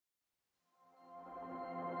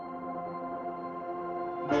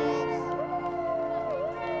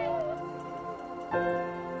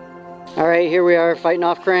Alright, here we are fighting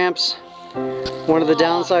off cramps. One of the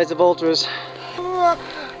downsides of ultras.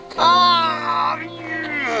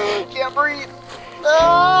 Can't breathe.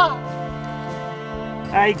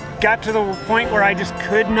 I got to the point where I just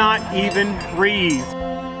could not even breathe.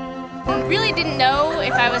 I really didn't know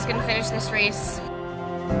if I was going to finish this race.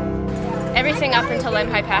 Everything up until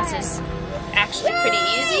Lemhi Pass is actually pretty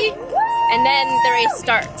easy, and then the race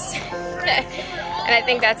starts. And I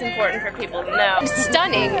think that's important for people to know. It's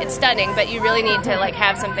stunning, but you really need to like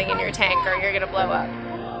have something in your tank or you're gonna blow up.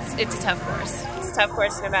 It's a tough course. It's a tough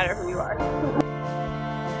course no matter who you are.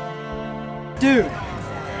 Dude,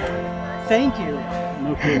 thank you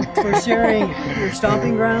for sharing your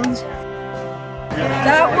stomping grounds.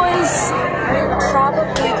 That was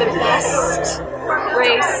probably the best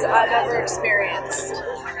race I've ever experienced.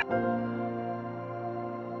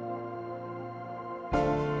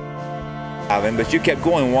 But you kept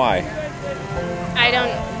going. Why? I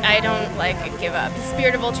don't like give up. The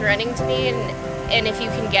spirit of ultra running to me, and if you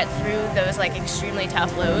can get through those like extremely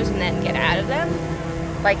tough lows and then get out of them,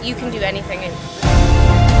 like you can do anything.